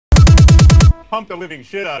pump the living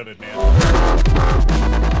shit out of it, man.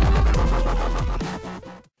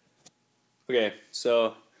 Okay,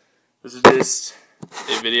 so this is just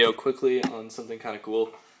a video quickly on something kind of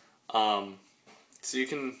cool. So you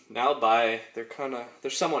can now buy, they're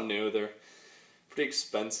somewhat new, they're pretty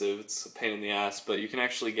expensive, it's a pain in the ass, but you can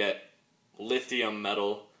actually get lithium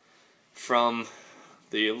metal from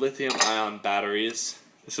the lithium ion batteries.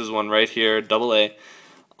 This is one right here, AA.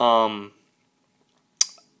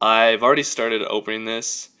 I've already started opening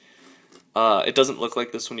this. It doesn't look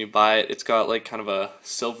like this when you buy it. It's got like kind of a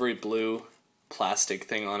silvery blue plastic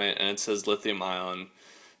thing on it, and it says lithium ion,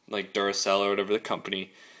 like Duracell or whatever the company.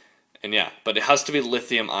 And yeah, but it has to be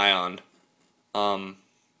lithium ion.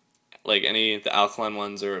 Like the alkaline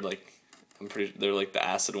ones are like, they're like the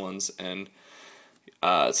acid ones, and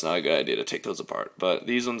it's not a good idea to take those apart. But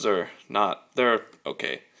these ones are not, they're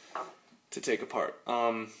okay to take apart.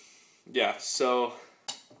 Yeah, so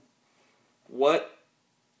what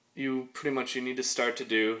you need to start to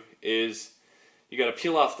do is you got to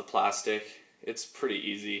peel off the plastic. It's pretty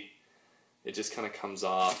easy. It just kind of comes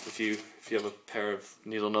off. If you have a pair of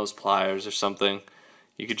needle nose pliers or something,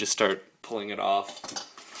 you could just start pulling it off.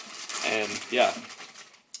 And yeah,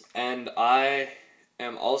 and I'm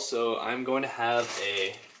going to have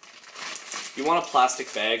you want a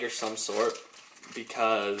plastic bag or some sort,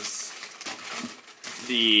 because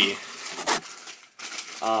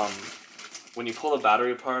when you pull the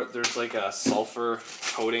battery apart, there's like a sulfur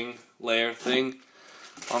coating layer thing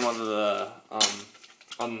on one of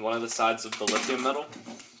the sides of the lithium metal,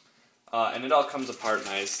 and it all comes apart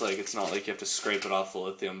nice. Like, it's not like you have to scrape it off the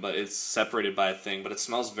lithium, but it's separated by a thing. But it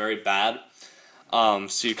smells very bad,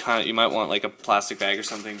 so you might want like a plastic bag or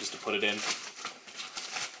something just to put it in,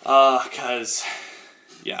 cause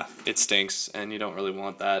yeah, it stinks and you don't really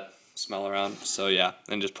want that smell around. So yeah,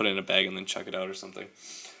 and just put it in a bag and then chuck it out or something.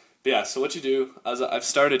 But yeah, so what you do, as I've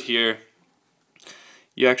started here,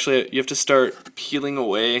 you have to start peeling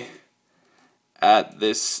away at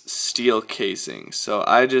this steel casing. So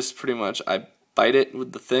I just I bite it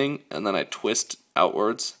with the thing and then I twist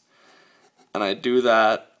outwards, and I do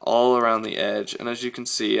that all around the edge. And as you can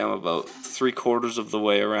see, I'm about 3/4 of the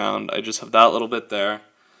way around. I just have that little bit there.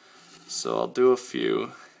 So I'll do a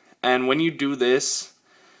few. And when you do this,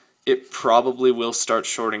 it probably will start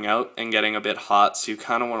shorting out and getting a bit hot, so you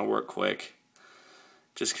kind of want to work quick,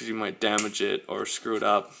 just because you might damage it or screw it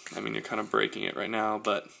up. I mean, you're kind of breaking it right now,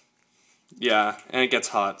 but yeah, and it gets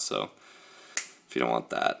hot, so if you don't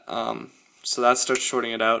want that. So that starts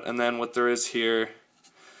shorting it out, and then what there is here,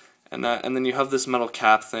 and then you have this metal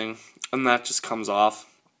cap thing, and that just comes off.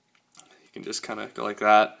 You can just kind of go like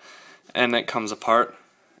that, and it comes apart,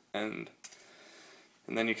 and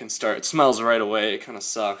then you can start. It smells right away. It kind of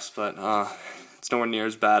sucks, but it's nowhere near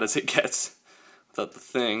as bad as it gets without the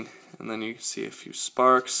thing. And then you can see a few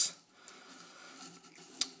sparks.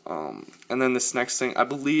 And then this next thing, I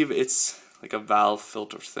believe it's like a valve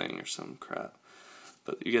filter thing or some crap.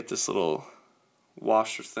 But you get this little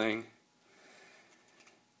washer thing.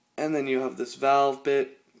 And then you have this valve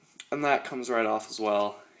bit, and that comes right off as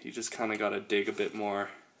well. You just kind of got to dig a bit more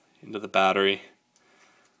into the battery,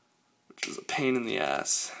 which is a pain in the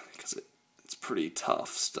ass because it's pretty tough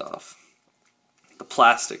stuff. The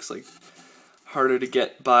plastic's like harder to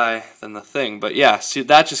get by than the thing, but yeah, see,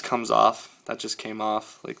 that just comes off. That just came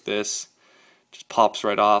off like this, just pops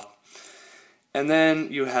right off. And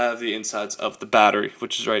then you have the insides of the battery,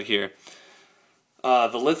 which is right here.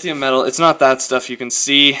 The lithium metal, it's not that stuff you can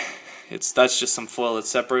see. That's just some foil that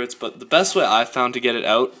separates, but the best way I found to get it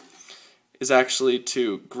out is actually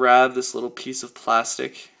to grab this little piece of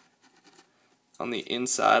plastic on the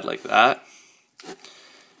inside like that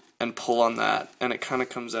and pull on that, and it kind of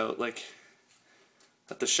comes out like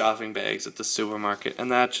at the shopping bags at the supermarket,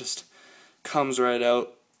 and that just comes right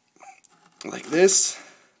out like this,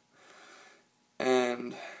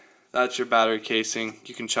 and that's your battery casing.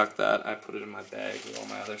 You can chuck that. I put it in my bag with all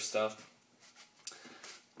my other stuff.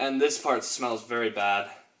 And this part smells very bad.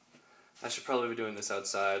 I should probably be doing this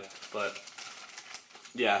outside, but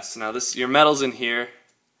yeah, so now your metal's in here.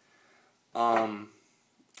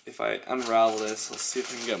 If I unravel this, let's see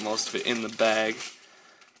if we can get most of it in the bag.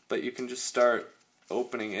 But you can just start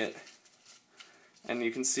opening it, and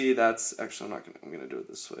you can see that's actually I'm gonna do it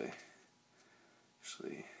this way.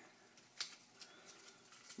 Actually,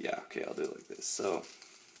 yeah, okay, I'll do it like this. So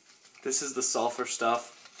this is the sulfur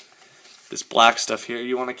stuff. This black stuff here,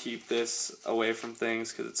 you want to keep this away from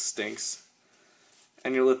things because it stinks.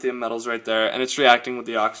 And your lithium metal's right there, and it's reacting with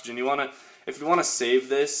the oxygen. If you want to save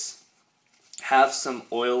this, have some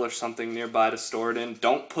oil or something nearby to store it in.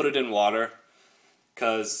 Don't put it in water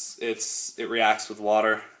because it reacts with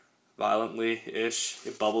water violently-ish.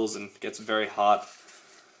 It bubbles and gets very hot.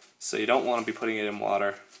 So you don't want to be putting it in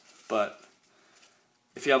water. But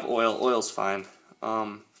if you have oil, oil's fine.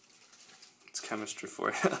 It's chemistry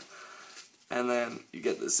for you. And then you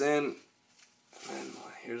get this in, and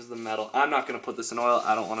here's the metal. I'm not going to put this in oil.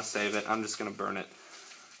 I don't want to save it. I'm just going to burn it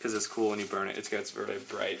because it's cool when you burn it. It gets very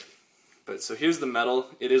bright. But so here's the metal.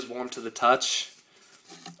 It is warm to the touch.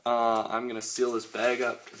 I'm going to seal this bag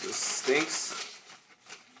up because this stinks.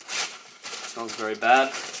 It smells very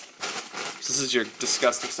bad. This is your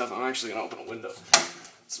disgusting stuff. I'm actually going to open a window.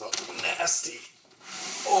 It smells nasty.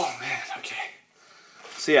 Oh man, okay.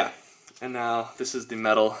 So yeah, and now this is the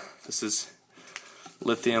metal. This is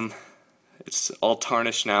lithium. It's all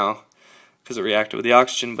tarnished now because it reacted with the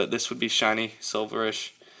oxygen, but this would be shiny,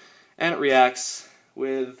 silverish. And it reacts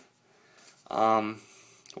with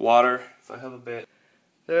water. If I have a bit.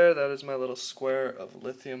 There, that is my little square of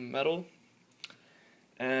lithium metal.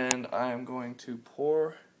 And I am going to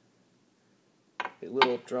pour a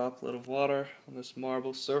little droplet of water on this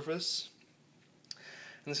marble surface.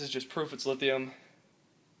 And this is just proof it's lithium,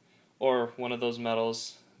 or one of those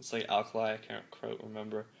metals. It's like alkali, I can't quite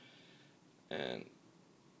remember. And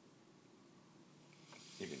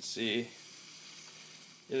you can see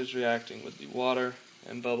it is reacting with the water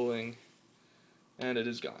and bubbling, and it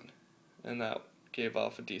is gone. And that gave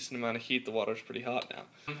off a decent amount of heat. The water's pretty hot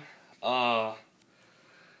now.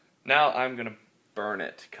 Now I'm gonna burn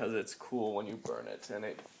it because it's cool when you burn it, and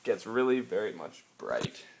it gets really very much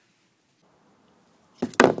bright.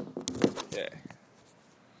 Okay.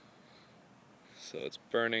 So it's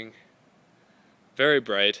burning very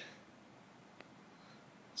bright.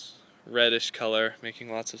 It's reddish color,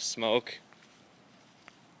 making lots of smoke.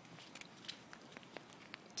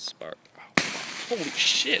 Spark. Oh, holy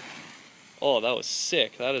shit! Oh, that was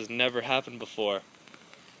sick. That has never happened before.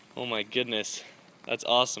 Oh my goodness. That's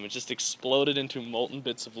awesome. It just exploded into molten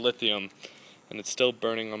bits of lithium, and it's still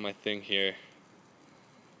burning on my thing here.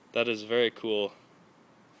 That is very cool.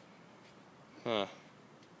 Huh.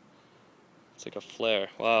 It's like a flare.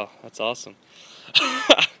 Wow, that's awesome.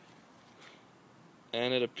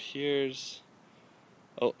 And it appears...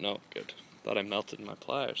 Oh, no, good. Thought I melted my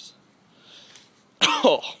pliers.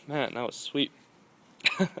 Oh, man, that was sweet.